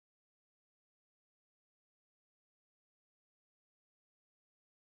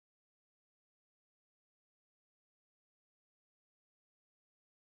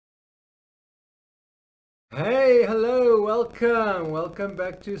Hey, hello, welcome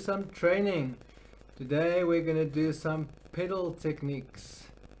back to some training. Today we're going to do some pedal techniques,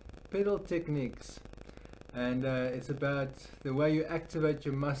 and it's about the way you activate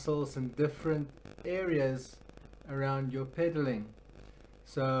your muscles in different areas around your pedaling.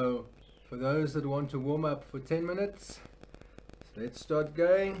 So for those that want to warm up for 10 minutes, let's start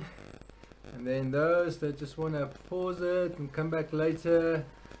going. And then those that just want to pause it and come back later,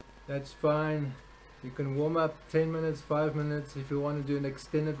 that's fine. You can warm up 10 minutes, 5 minutes. If you want to do an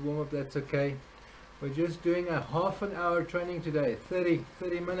extended warm up, that's okay. We're just doing a half an hour training today, 30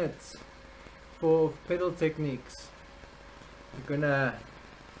 minutes for pedal techniques. You're gonna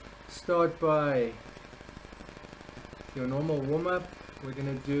start by your normal warm up. We're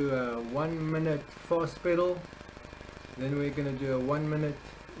gonna do a 1 minute fast pedal. Then we're gonna do a 1 minute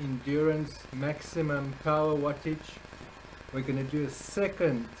endurance maximum power wattage. We're gonna do a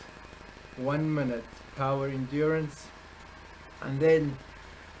second 1 minute power endurance, and then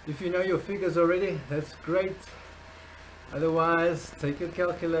if you know your figures already, that's great. Otherwise, take your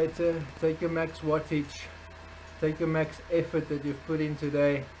calculator, take your max wattage, take your max effort that you've put in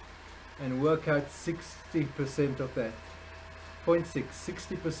today, and work out 60% of that.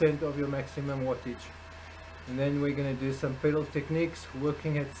 60% of your maximum wattage. And then we're going to do some pedal techniques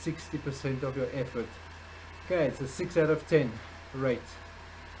working at 60% of your effort. Okay, it's a 6 out of 10 rate.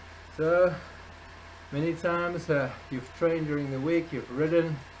 So many times you've trained during the week, you've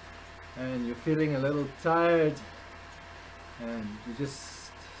ridden, and you're feeling a little tired, and you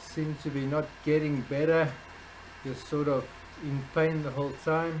just seem to be not getting better. You're sort of in pain the whole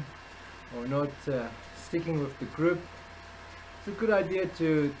time, or not sticking with the group. It's a good idea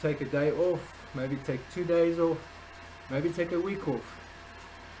to take a day off, maybe take 2 days off, maybe take a week off.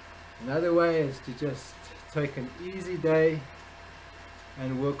 Another way is to just take an easy day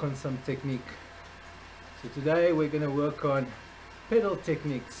and work on some technique. So today we're going to work on pedal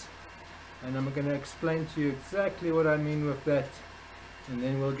techniques, and I'm going to explain to you exactly what I mean with that, and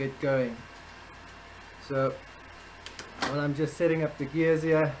then we'll get going. So while I'm just setting up the gears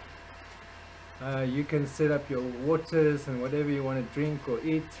here, you can set up your waters and whatever you want to drink or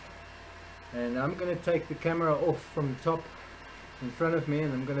eat, and I'm going to take the camera off from the top in front of me,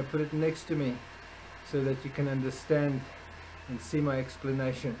 and I'm going to put it next to me so that you can understand and see my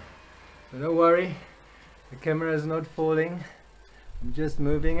explanation. So don't worry, the camera is not falling. I'm just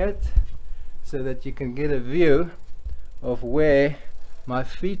moving it so that you can get a view of where my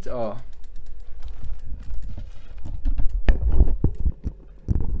feet are.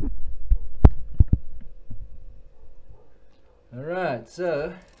 Alright,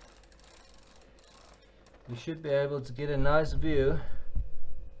 so you should be able to get a nice view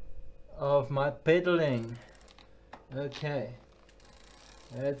of my pedaling. Okay,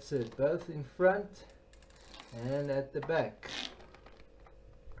 that's it, both in front and at the back.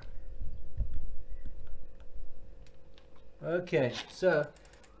 Okay, so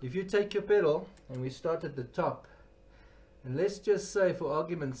if you take your pedal and we start at the top, and let's just say for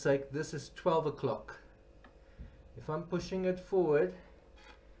argument's sake this is 12 o'clock. If I'm pushing it forward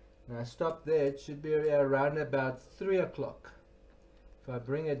and I stop there, it should be around about 3 o'clock. If I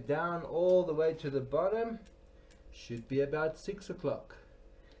bring it down all the way to the bottom, should be about 6 o'clock,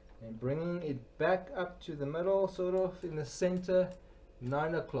 and bringing it back up to the middle, sort of in the center,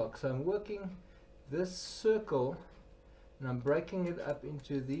 9 o'clock. So I'm working this circle and I'm breaking it up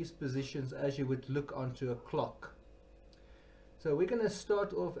into these positions as you would look onto a clock. So we're going to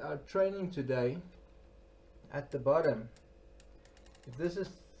start off our training today at the bottom. If this is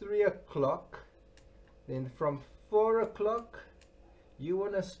 3 o'clock, then from 4 o'clock you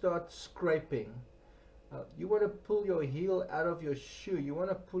want to start scraping. You want to pull your heel out of your shoe. You want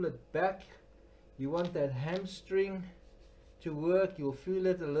to pull it back. You want that hamstring to work. You'll feel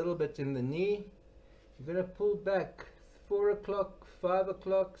it a little bit in the knee. You're going to pull back 4 o'clock, 5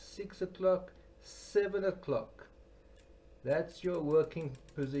 o'clock, 6 o'clock, 7 o'clock. That's your working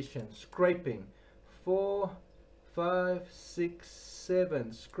position. Scraping. 4, 5, 6,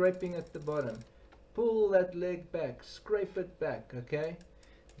 7. Scraping at the bottom. Pull that leg back. Scrape it back. Okay?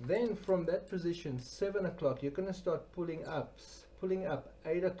 Then from that position, 7 o'clock, you're going to start pulling up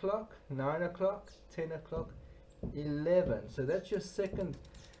 8 o'clock, 9 o'clock, 10 o'clock, 11. So that's your second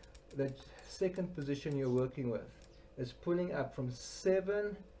position you're working with, is pulling up from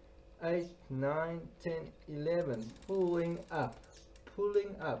 7, 8, 9, 10, 11, pulling up,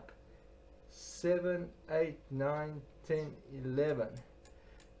 7, 8, 9, 10, 11.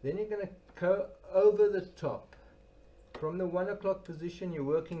 Then you're going to go over the top. From the 1 o'clock position, you're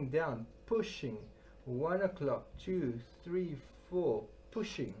working down, pushing. 1 o'clock, 2, 3, 4,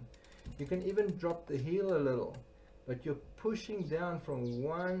 pushing. You can even drop the heel a little, but you're pushing down from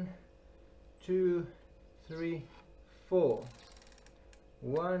 1, 2, 3, 4.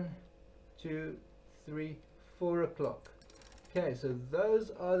 1, 2, 3, 4 o'clock. Okay, so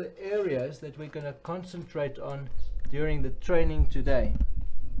those are the areas that we're going to concentrate on during the training today.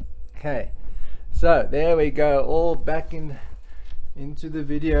 Okay, so there we go, all back into the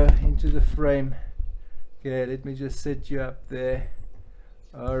video, into the frame. Okay, let me just set you up there.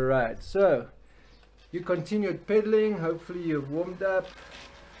 Alright, so you continued pedaling, hopefully you've warmed up.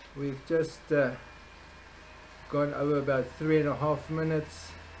 We've just gone over about 3.5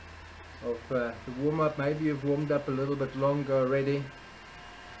 minutes of the warm-up. Maybe you've warmed up a little bit longer already.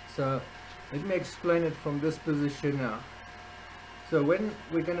 So let me explain it from this position now. So when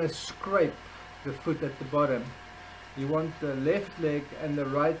we're going to scrape the foot at the bottom, you want the left leg and the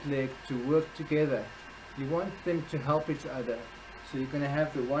right leg to work together. You want them to help each other. So you're going to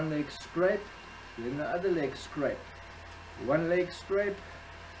have the one leg scrape, then the other leg scrape. One leg scrape,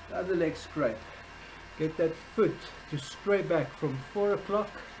 the other leg scrape. Get that foot to stray back from 4 o'clock,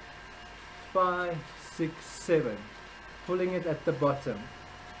 5, 6, 7. Pulling it at the bottom.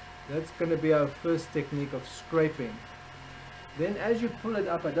 That's going to be our first technique of scraping. Then as you pull it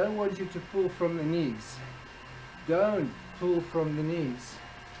up, I don't want you to pull from the knees. Don't pull from the knees.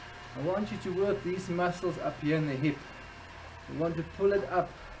 I want you to work these muscles up here in the hip. You want to pull it up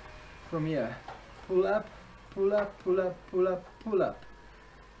from here. Pull up, pull up, pull up, pull up, pull up.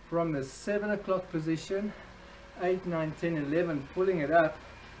 From the 7 o'clock position, 8, 9, 10, 11, pulling it up.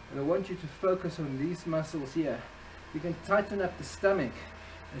 And I want you to focus on these muscles here. You can tighten up the stomach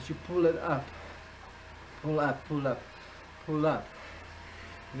as you pull it up. Pull up, pull up, pull up.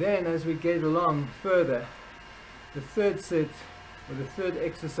 Then as we get along further, the third set or the third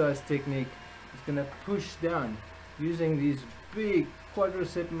exercise technique is going to push down using these big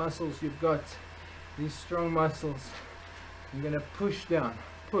quadricep muscles you've got, these strong muscles. You're going to push down,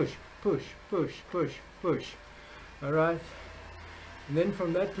 push, push, push, push, push. Alright, and then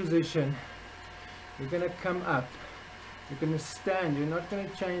from that position you're going to come up. You're going to stand. You're not going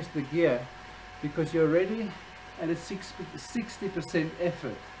to change the gear because you're already at a 60%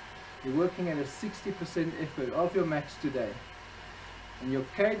 effort. You're working at a 60% effort of your max today. And your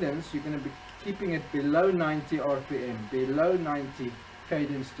cadence, you're going to be keeping it below 90 RPM, below 90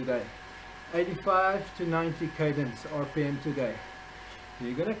 cadence today. 85 to 90 cadence RPM today. So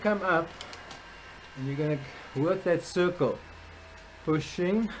you're going to come up and you're going to work that circle.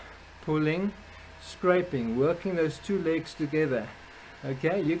 Pushing, pulling, scraping, working those two legs together.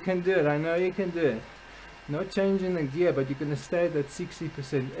 Okay, you can do it. I know you can do it. Not changing the gear, but you're going to stay at that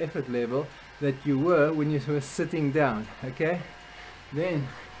 60% effort level that you were when you were sitting down. Okay, then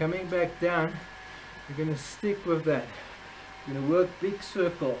coming back down, you're going to stick with that. You're going to work big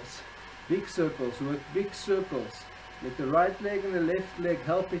circles, work big circles. Let the right leg and the left leg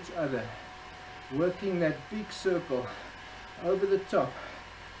help each other. Working that big circle over the top,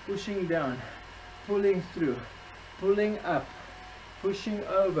 pushing down, pulling through, pulling up, pushing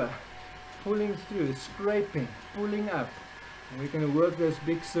over, pulling through, scraping, pulling up. And we're going to work those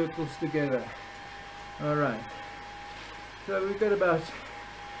big circles together. Alright, so we've got about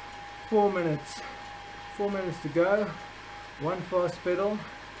 4 minutes to go. One fast pedal,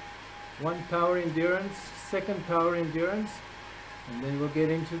 one power endurance, second power endurance, and then we'll get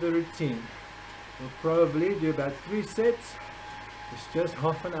into the routine. We'll probably do about 3 sets. It's just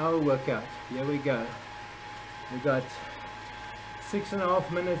half an hour workout. Here we go. We got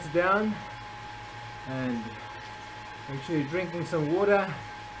 6.5 minutes down, and make sure you're drinking some water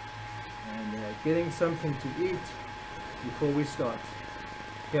and getting something to eat before we start.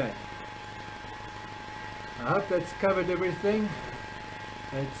 Okay, I hope that's covered everything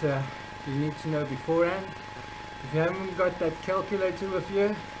that you need to know beforehand. If you haven't got that calculator with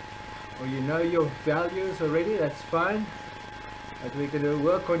you, or you know your values already, that's fine. But we're going to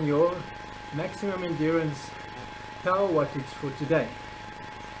work on your maximum endurance power wattage for today,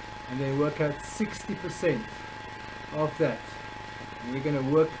 and then work out 60% of that, and we're going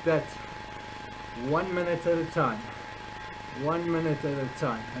to work that 1 minute at a time. 1 minute at a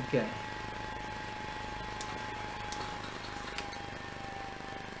time. Okay.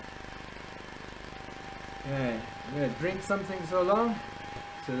 Okay, I'm going to drink something so long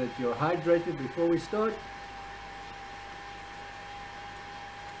so that you're hydrated before we start.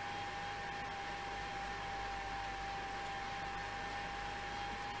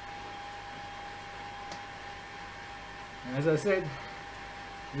 As I said,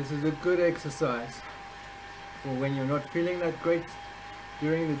 this is a good exercise for when you're not feeling that great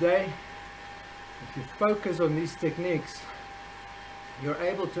during the day. If you focus on these techniques, you're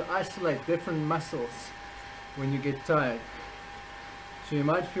able to isolate different muscles when you get tired. So you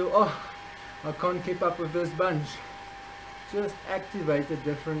might feel, oh, I can't keep up with this bunch. Just activate a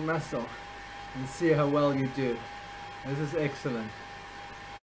different muscle and see how well you do. This is excellent.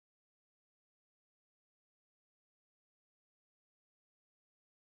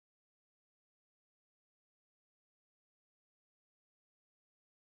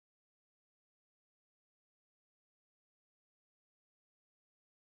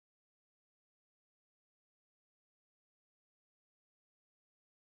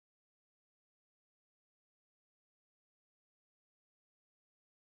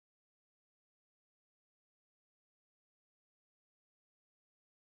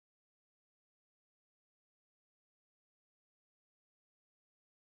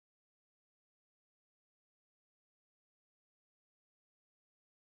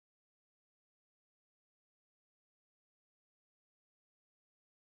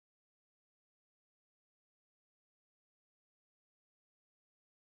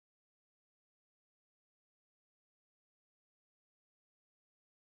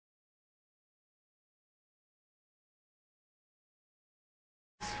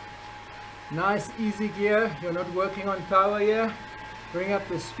 Nice easy gear, you're not working on power here. Bring up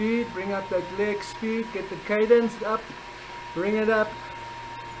the speed, bring up that leg speed, get the cadence up, bring it up.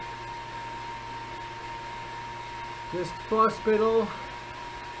 Just fast pedal,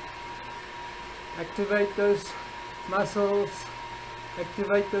 activate those muscles,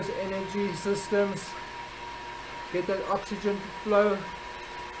 activate those energy systems, get that oxygen to flow,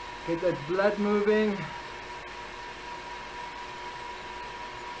 get that blood moving.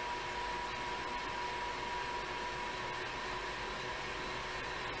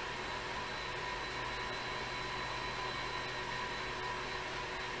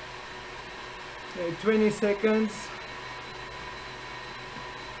 Okay, 20 seconds.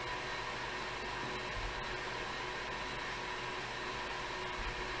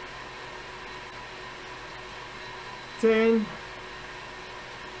 Ten,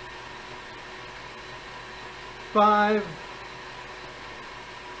 5,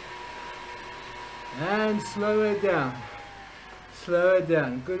 and slow it down. Slow it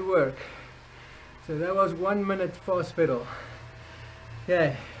down. Good work. So that was 1 minute fast pedal.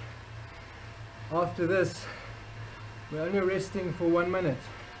 Okay. After this, we're only resting for 1 minute.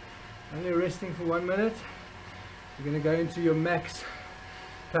 Only resting for 1 minute. You're going to go into your max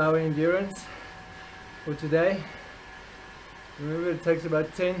power endurance for today. Remember, it takes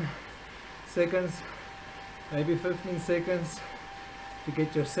about 10 seconds, maybe 15 seconds to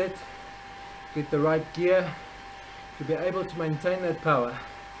get your set, get the right gear, to be able to maintain that power.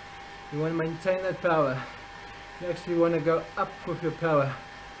 You want to maintain that power. You actually want to go up with your power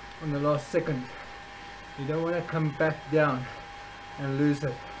on the last second. You don't want to come back down and lose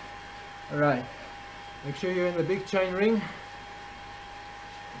it. Alright, make sure you're in the big chain ring,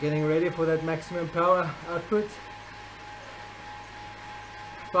 getting ready for that maximum power output.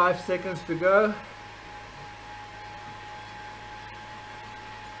 5 seconds to go.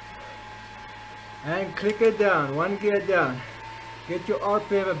 And click it down, 1 gear down. Get your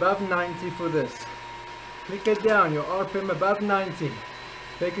RPM above 90 for this. Click it down, your RPM above 90.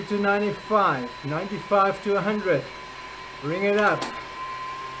 Take it to 95, 95 to 100. Bring it up.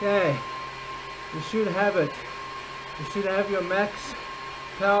 Okay, you should have it. You should have your max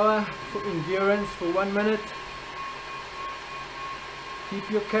power for endurance for 1 minute. Keep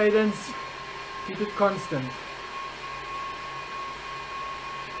your cadence, keep it constant.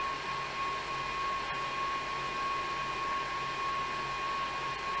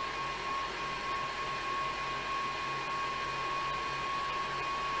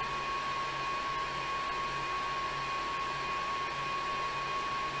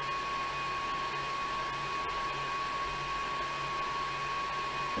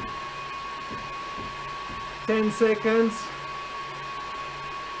 Ten seconds.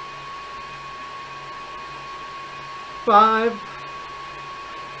 5,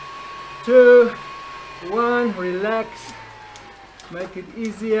 2, 1. Relax. Make it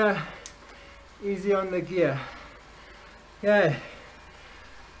easier. Easy on the gear. Okay.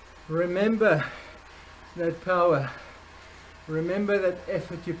 Remember that power. Remember that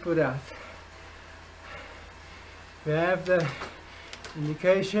effort you put out. If you have the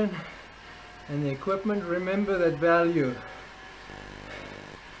indication and the equipment, remember that value.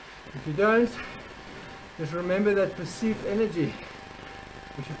 If you don't, just remember that perceived energy.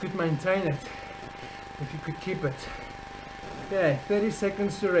 If you could maintain it, if you could keep it. Okay, 30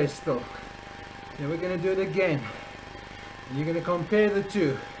 seconds to rest still. Then we're going to do it again. And you're going to compare the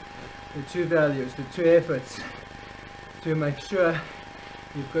two values, the two efforts, to make sure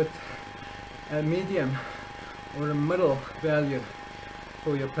you've got a medium or a middle value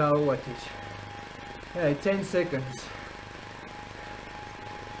for your power wattage. Okay, 10 seconds.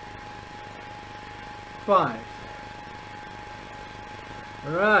 5.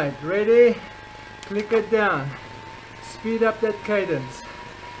 Alright, ready? Click it down. Speed up that cadence.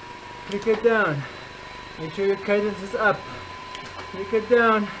 Click it down. Make sure your cadence is up. Click it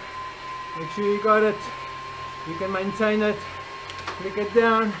down. Make sure you got it. You can maintain it. Click it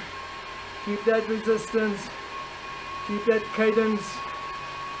down. Keep that resistance. Keep that cadence.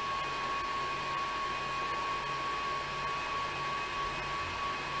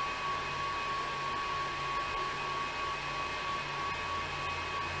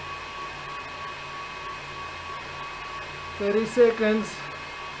 Thirty seconds.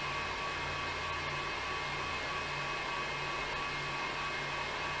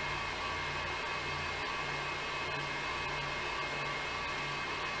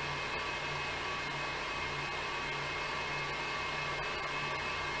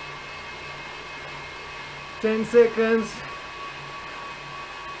 Ten seconds.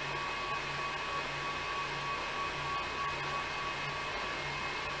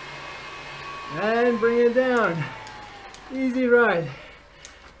 And bring it down. Easy ride,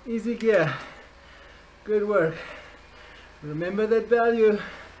 easy gear, good work. Remember that value.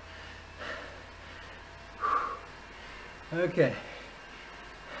 Okay,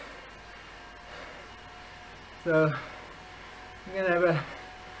 so we're going to have a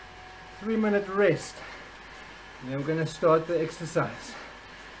 3-minute rest and then we're going to start the exercise.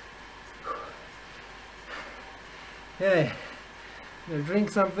 Okay, I'm going to drink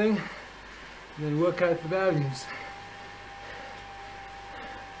something and then work out the values.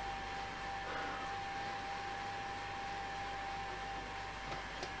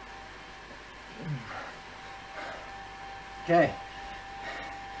 Okay,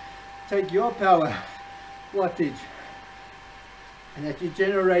 take your power wattage and that you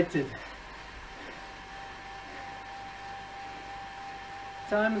generated,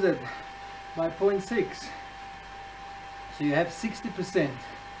 times it by 0.6, so you have 60%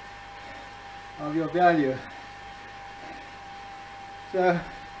 of your value. So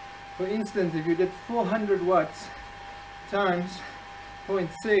for instance, if you did 400 watts times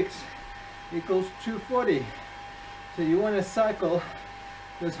 0.6 equals 240. So you want to cycle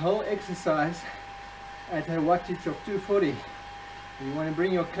this whole exercise at a wattage of 240. So you want to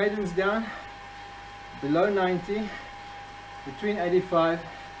bring your cadence down below 90, between 85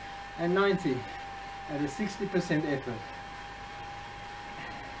 and 90 at a 60% effort.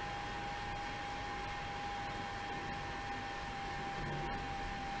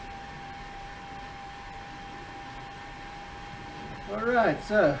 Alright,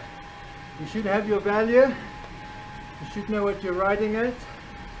 so you should have your value. You should know what you're riding at.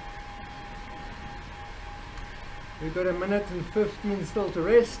 We've got 1:15 still to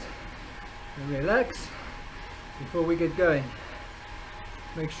rest and relax before we get going.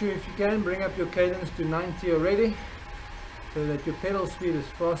 Make sure if you can bring up your cadence to 90 already so that your pedal speed is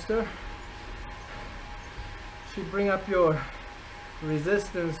faster. Should bring up your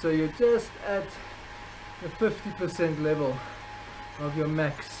resistance so you're just at the 50% level of your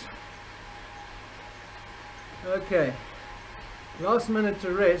max. Okay, last minute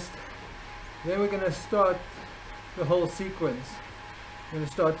to rest, then we're going to start the whole sequence. We're going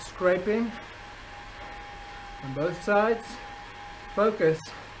to start scraping on both sides. Focus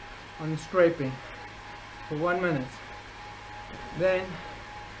on scraping for 1 minute. Then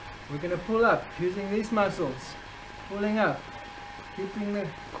we're going to pull up using these muscles, pulling up, keeping the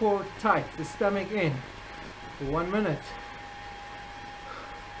core tight, the stomach in for 1 minute.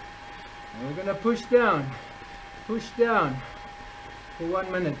 And we're going to push down for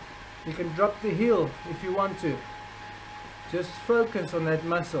 1 minute. You can drop the heel if you want to. Just focus on that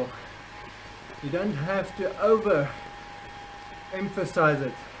muscle. You don't have to over emphasize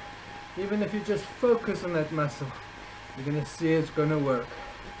it. Even if you just focus on that muscle, you're going to see it's going to work.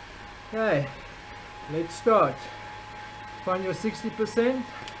 Okay, let's start. Find your 60%.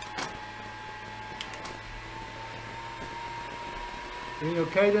 Bring your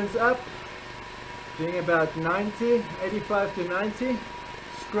cadence up. Doing about 90, 85 to 90.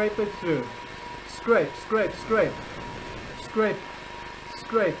 Scrape it through. Scrape, scrape, scrape. Scrape,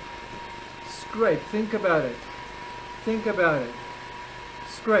 scrape, scrape. Think about it. Think about it.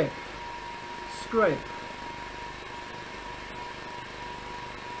 Scrape, scrape.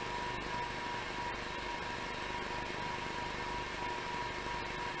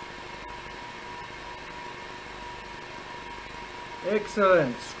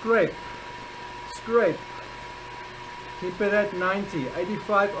 Excellent. Scrape, scrape, Keep it at 90,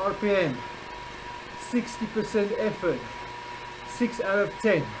 85 RPM, 60% effort, 6 out of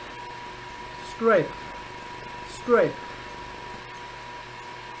 10. Scrape, scrape.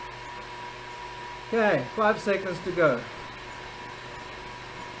 Okay, 5 seconds to go.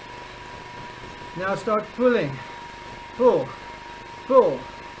 Now start pulling. Pull, pull,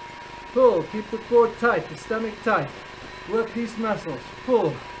 pull. Keep the core tight, the stomach tight. Work these muscles.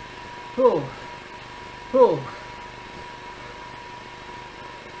 Pull, pull, pull.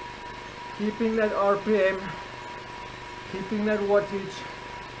 Keeping that RPM, keeping that wattage.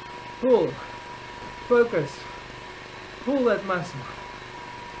 Pull, focus, pull that muscle.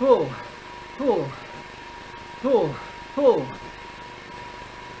 Pull, pull, pull, pull.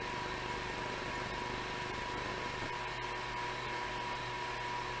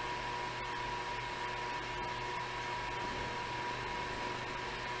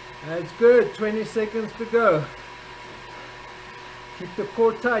 That's good. 20 seconds to go. Keep the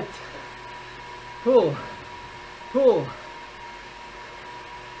core tight. Pull, pull.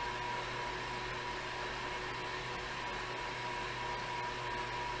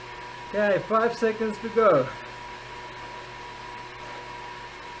 Okay, 5 seconds to go.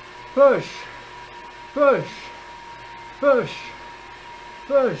 Push, push, push,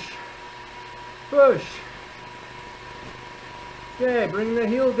 push, push. Okay, bring the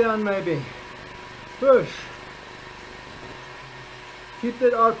heel down maybe. Push. Keep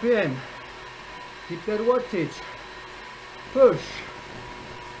that RPM. Keep that wattage. Push.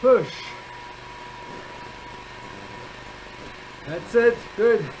 Push. That's it.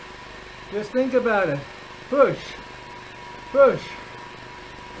 Good. Just think about it. Push. Push.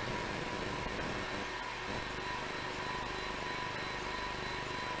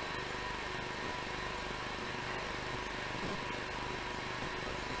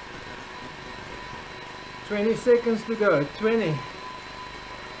 "20 seconds to go." 20.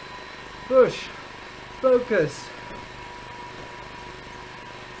 Push. Focus.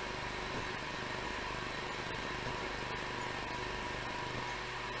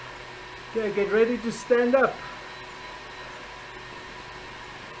 Okay, get ready to stand up.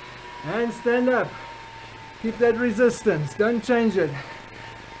 And stand up. Keep that resistance. Don't change it.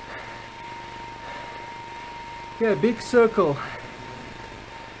 Okay, big circle.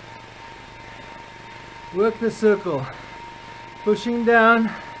 Work the circle. Pushing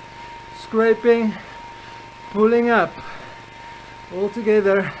down, scraping, pulling up. All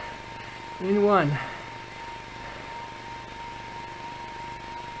together in one.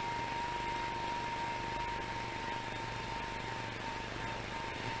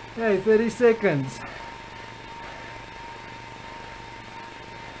 Okay, 30 seconds.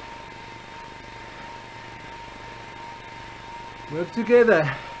 Work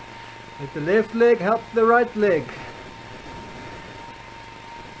together. Let the left leg help the right leg.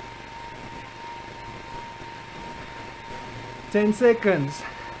 "10 seconds.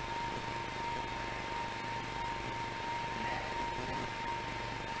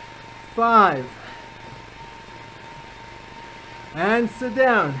 Five. And sit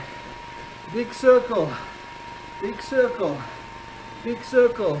down. Big circle. Big circle. Big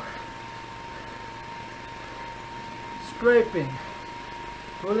circle. Scraping.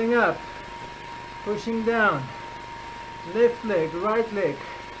 Pulling up. Pushing down. Left leg, right leg.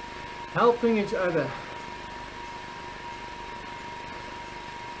 Helping each other.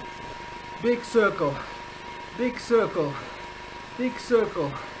 Big circle. Big circle. Big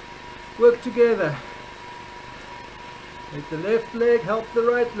circle. Work together. Let the left leg help the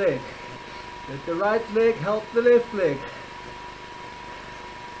right leg. Let the right leg help the left leg.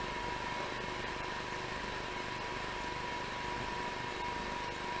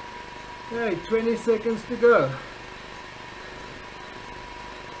 Okay, 20 seconds to go.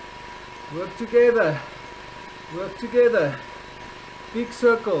 Work together. Work together. Big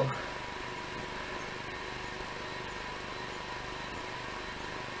circle.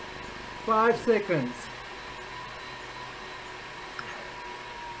 Five seconds.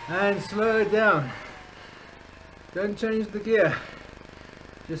 And slow it down. Don't change the gear.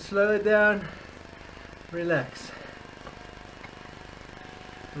 Just slow it down. Relax.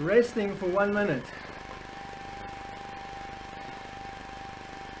 Resting for 1 minute.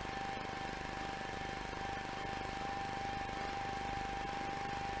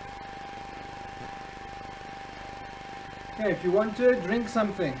 Okay, if you want to, drink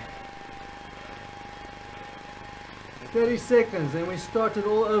something. 30 seconds and we start it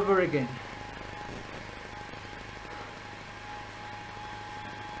all over again.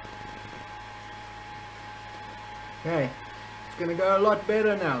 Okay, it's going to go a lot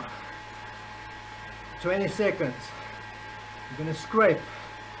better now. 20 seconds. You're going to scrape,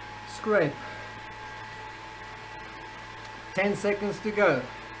 scrape. 10 seconds to go.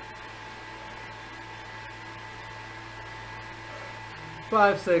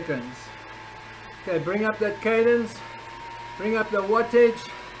 5 seconds. Okay, bring up that cadence, bring up the wattage.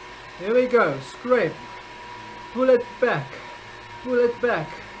 Here we go. Scrape, pull it back, pull it back,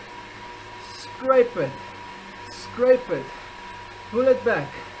 scrape it, scrape it, pull it back.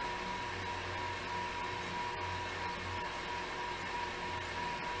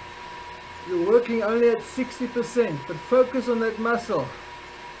 You're working only at 60%, but focus on that muscle.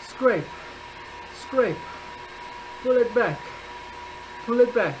 Scrape, scrape, pull it back, pull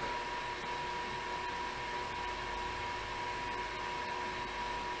it back.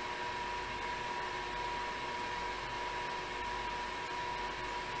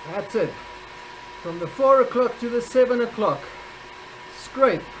 That's it. From the 4 o'clock to the 7 o'clock.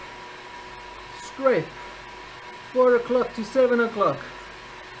 Scrape, scrape. 4 o'clock to 7 o'clock.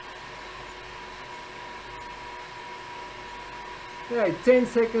 Okay, 10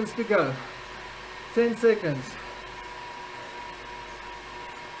 seconds to go. 10 seconds.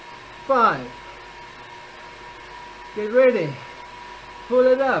 5. Get ready. Pull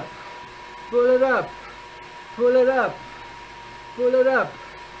it up. Pull it up. Pull it up. Pull it up.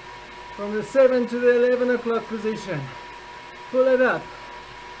 From the 7 to the 11 o'clock position. Pull it up.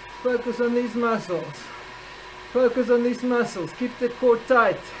 Focus on these muscles. Focus on these muscles. Keep the core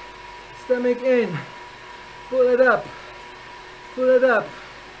tight. Stomach in. Pull it up. Pull it up.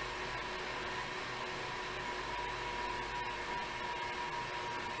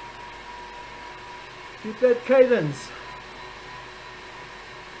 Keep that cadence.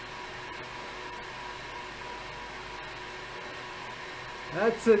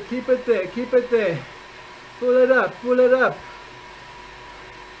 That's it. Keep it there. Keep it there. Pull it up. Pull it up.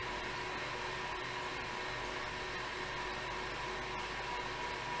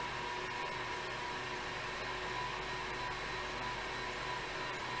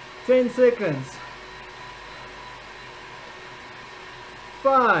 Ten seconds.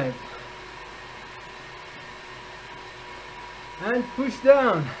 5. And push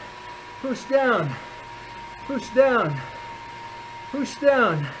down. Push down. Push down. Push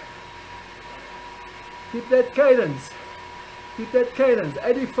down. Keep that cadence. Keep that cadence.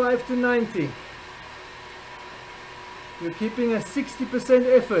 85 to 90. You're keeping a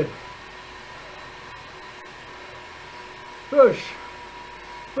 60% effort. Push.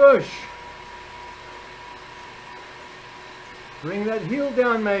 Push. Bring that heel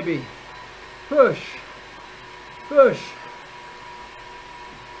down maybe. Push. Push.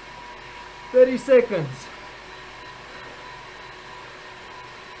 30 seconds.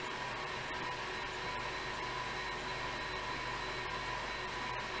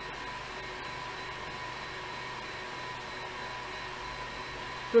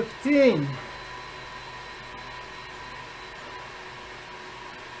 Fifteen.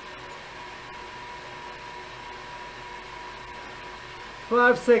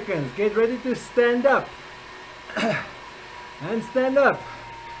 5 seconds. Get ready to stand up. And stand up.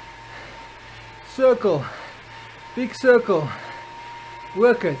 Circle. Big circle.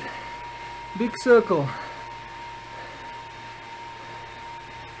 Work it. Big circle.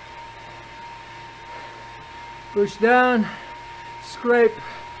 Push down. Scrape.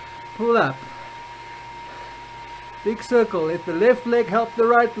 Pull up. Big circle. Let the left leg help the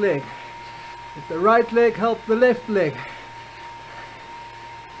right leg. Let the right leg help the left leg.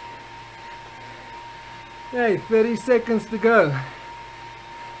 Okay, 30 seconds to go.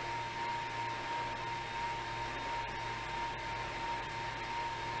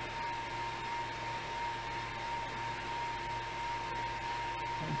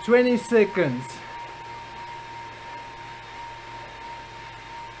 And 20 seconds.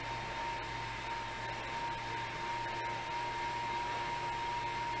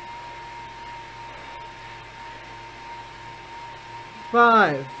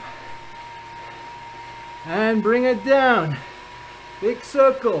 Five. And bring it down. Big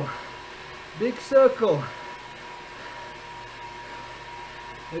circle. Big circle.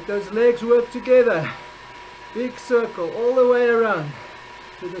 Let those legs work together. Big circle all the way around.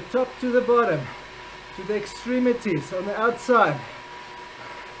 To the top, to the bottom. To the extremities on the outside.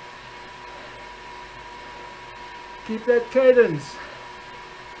 Keep that cadence.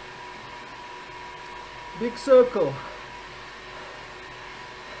 Big circle.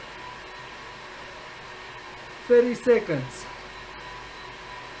 30 seconds.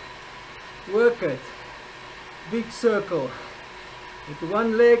 Work it. Big circle. With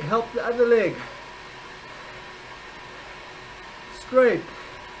one leg, help the other leg. Scrape.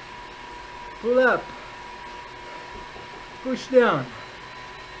 Pull up. Push down.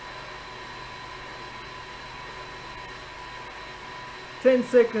 10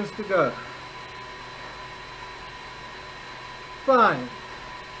 seconds to go. 5.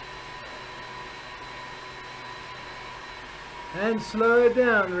 And slow it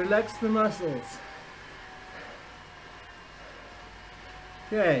down, relax the muscles.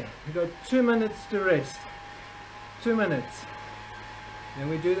 Okay, we've got 2 minutes to rest. 2 minutes. Then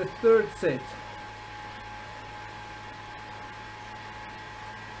we do the third set.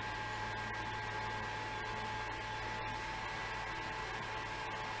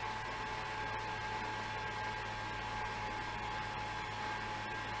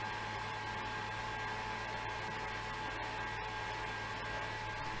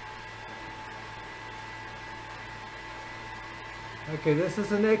 Okay, this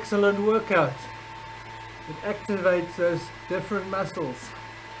is an excellent workout. It activates those different muscles,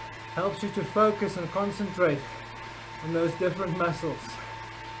 helps you to focus and concentrate on those different muscles.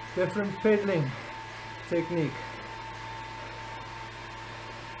 Different pedaling technique.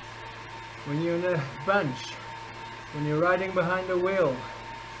 When you're in a bunch, when you're riding behind a wheel,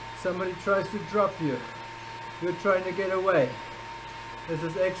 somebody tries to drop you, you're trying to get away. This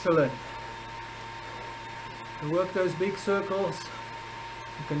is excellent. You work those big circles.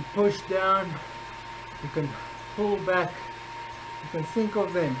 You can push down, you can pull back, you can think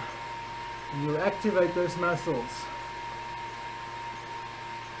of them, and you'll activate those muscles.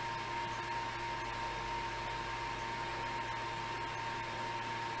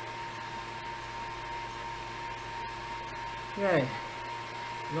 Okay,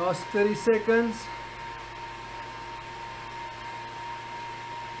 last 30 seconds.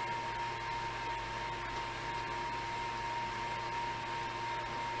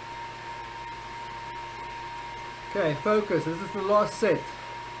 Okay, focus. This is the last set.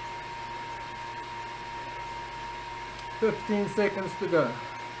 15 seconds to go.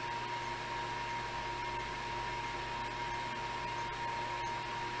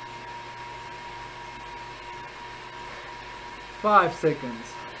 5 seconds.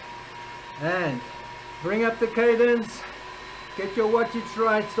 And bring up the cadence. Get your wattage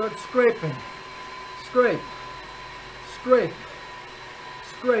right. Start scraping. Scrape. Scrape.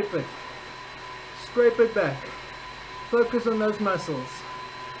 Scrape it. Scrape it back. Focus on those muscles.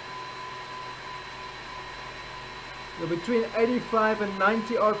 You're between 85 and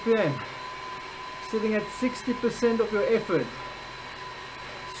 90 RPM, sitting at 60% of your effort.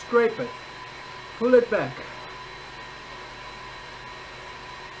 Scrape it. Pull it back.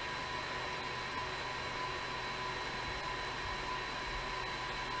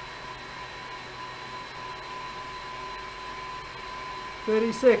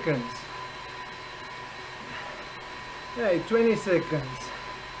 "30 seconds. Hey, 20 seconds.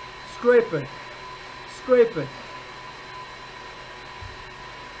 Scrape it. Scrape it.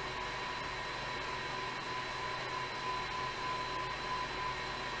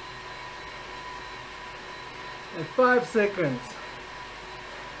 And 5 seconds.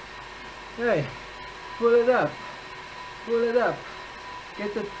 Hey, pull it up. Pull it up.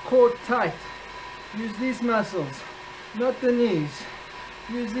 Get the core tight. Use these muscles, not the knees.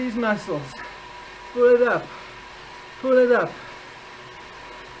 Use these muscles. Pull it up. Pull it up.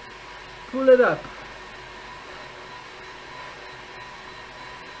 Pull it up.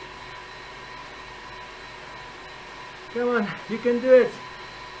 Come on, you can do it.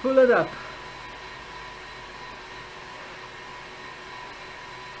 Pull it up.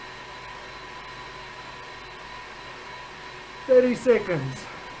 "30 seconds.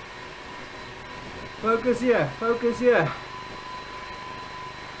 Focus here, focus here.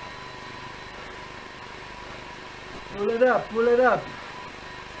 Pull it up, pull it up.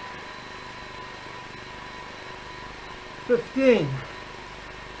 15.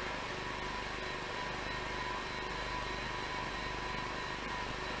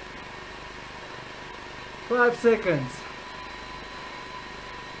 5 seconds.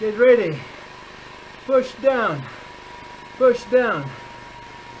 Get ready. Push down. Push down.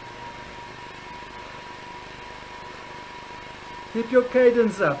 Keep your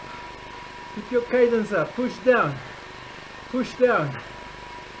cadence up. Keep your cadence up. Push down. Push down.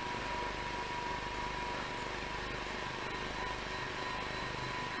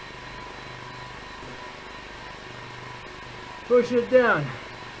 Push it down.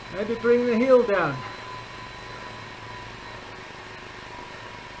 Maybe bring the heel down.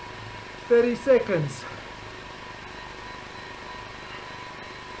 30 seconds.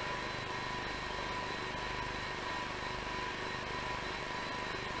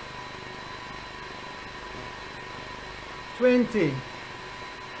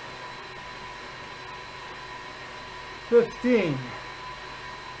 15.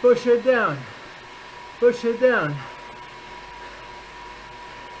 Push it down. Push it down.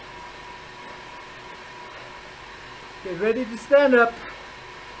 Get ready to stand up.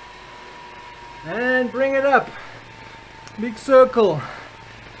 And bring it up. Big circle.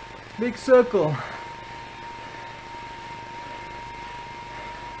 Big circle.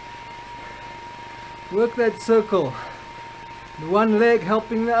 Work that circle. The one leg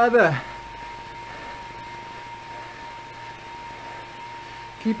helping the other.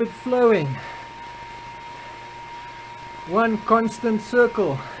 Keep it flowing. One constant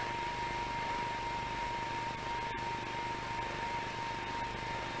circle.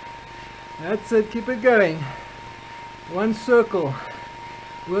 That's it, keep it going. One circle.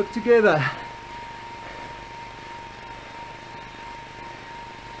 Work together.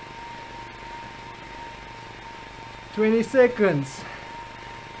 "20 seconds.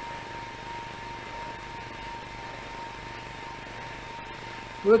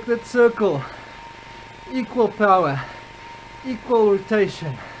 Work that circle. Equal power. Equal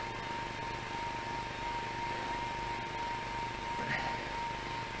rotation.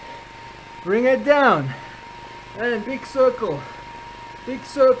 Bring it down. And big circle. Big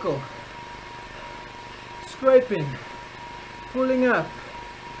circle. Scraping. Pulling up.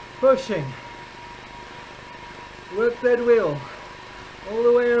 Pushing. Work that wheel. All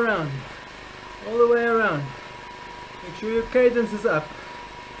the way around. All the way around. Make sure your cadence is up.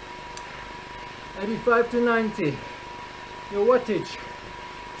 85 to 90. Your wattage.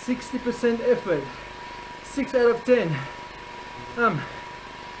 60% effort. 6 out of 10.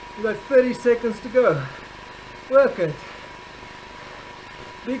 You've got 30 seconds to go. Work it.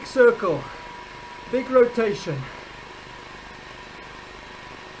 Big circle. Big rotation.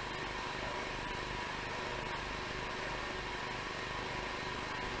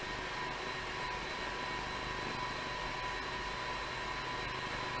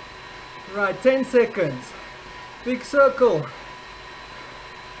 Right, 10 seconds. Big circle.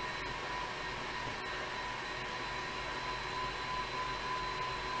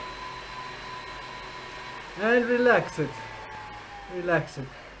 And relax it. Relax it.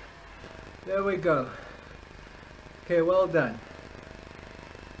 There we go. Okay, well done.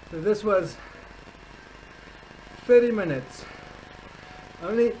 So this was 30 minutes.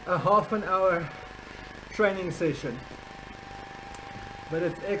 Only a half an hour training session. But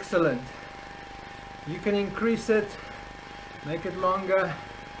it's excellent. You can increase it, make it longer,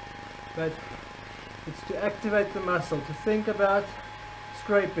 but it's to activate the muscle, to think about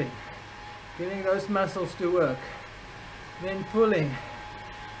scraping, getting those muscles to work, then pulling,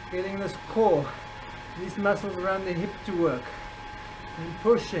 getting this core, these muscles around the hip to work, and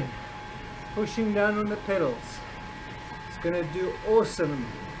pushing down on the pedals. It's going to do awesome.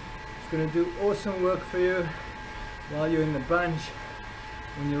 It's going to do awesome work for you while you're in the bunch,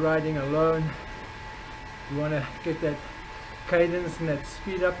 when you're riding alone. You want to get that cadence and that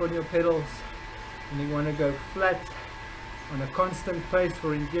speed up on your pedals, and you want to go flat on a constant pace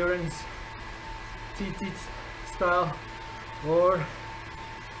for endurance, TT style, or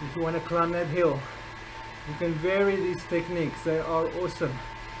if you want to climb that hill. You can vary these techniques. They are awesome.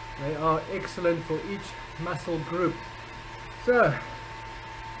 They are excellent for each muscle group. So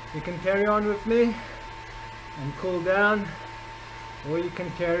you can carry on with me and cool down, or you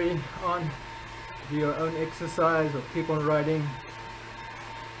can carry on, do your own exercise, or keep on riding.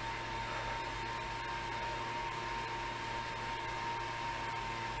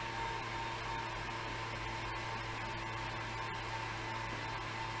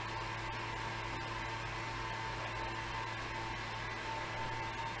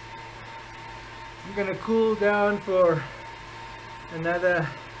 I'm going to cool down for another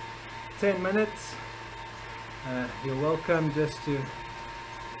 10 minutes. You're welcome just to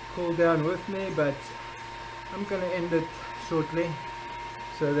cool down with me, but I'm going to end it shortly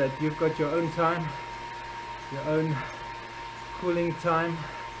so that you've got your own time, your own cooling time.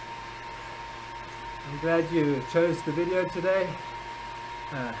 I'm glad you chose the video today.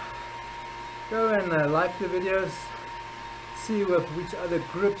 Go and like the videos, see with which other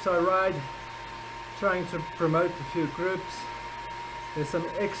groups I ride, trying to promote a few groups. There's some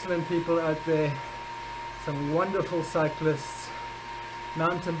excellent people out there, some wonderful cyclists,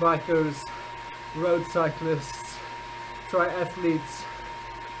 mountain bikers, road cyclists, triathletes.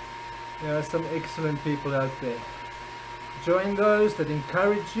 There are some excellent people out there. Join those that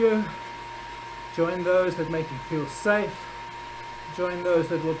encourage you, join those that make you feel safe, join those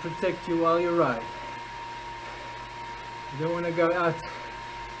that will protect you while you ride. You don't want to go out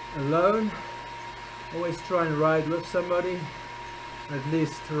alone. Always try and ride with somebody, at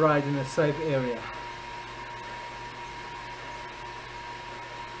least ride in a safe area.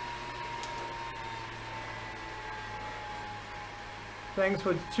 Thanks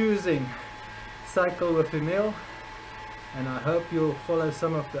for choosing Cycle with Emil, and I hope you'll follow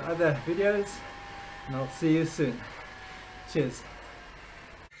some of the other videos, and I'll see you soon. Cheers.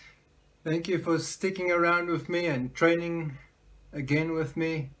 Thank you for sticking around with me and training again with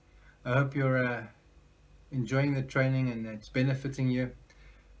me. I hope you're enjoying the training and it's benefiting you.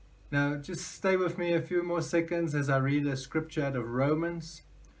 Now just stay with me a few more seconds as I read a scripture out of Romans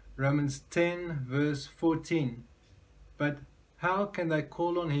 10 verse 14. But how can they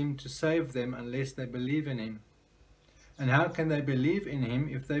call on him to save them unless they believe in him? And how can they believe in him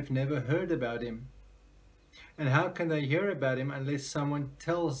if they've never heard about him? And how can they hear about him unless someone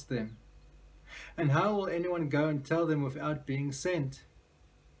tells them? And how will anyone go and tell them without being sent?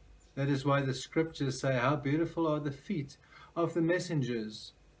 That is why the scriptures say, how beautiful are the feet of the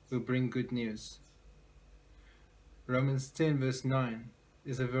messengers who bring good news. Romans 10 verse 9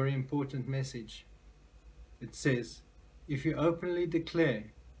 is a very important message. It says, if you openly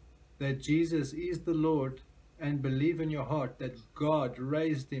declare that Jesus is the Lord and believe in your heart that God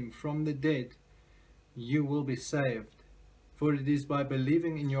raised him from the dead, you will be saved. For it is by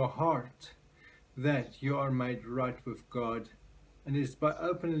believing in your heart that you are made right with God, and it is by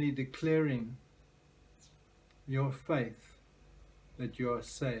openly declaring your faith that you are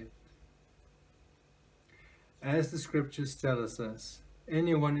saved. As the scriptures tell us,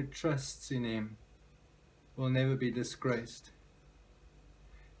 anyone who trusts in him will never be disgraced.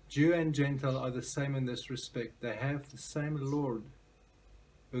 Jew and Gentile are the same in this respect. They have the same Lord,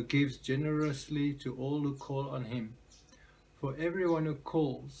 who gives generously to all who call on him. For everyone who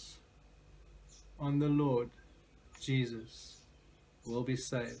calls on the Lord Jesus will be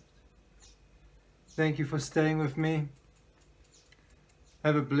saved. Thank you for staying with me.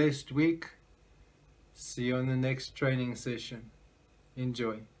 Have a blessed week. See you on the next training session.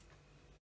 Enjoy.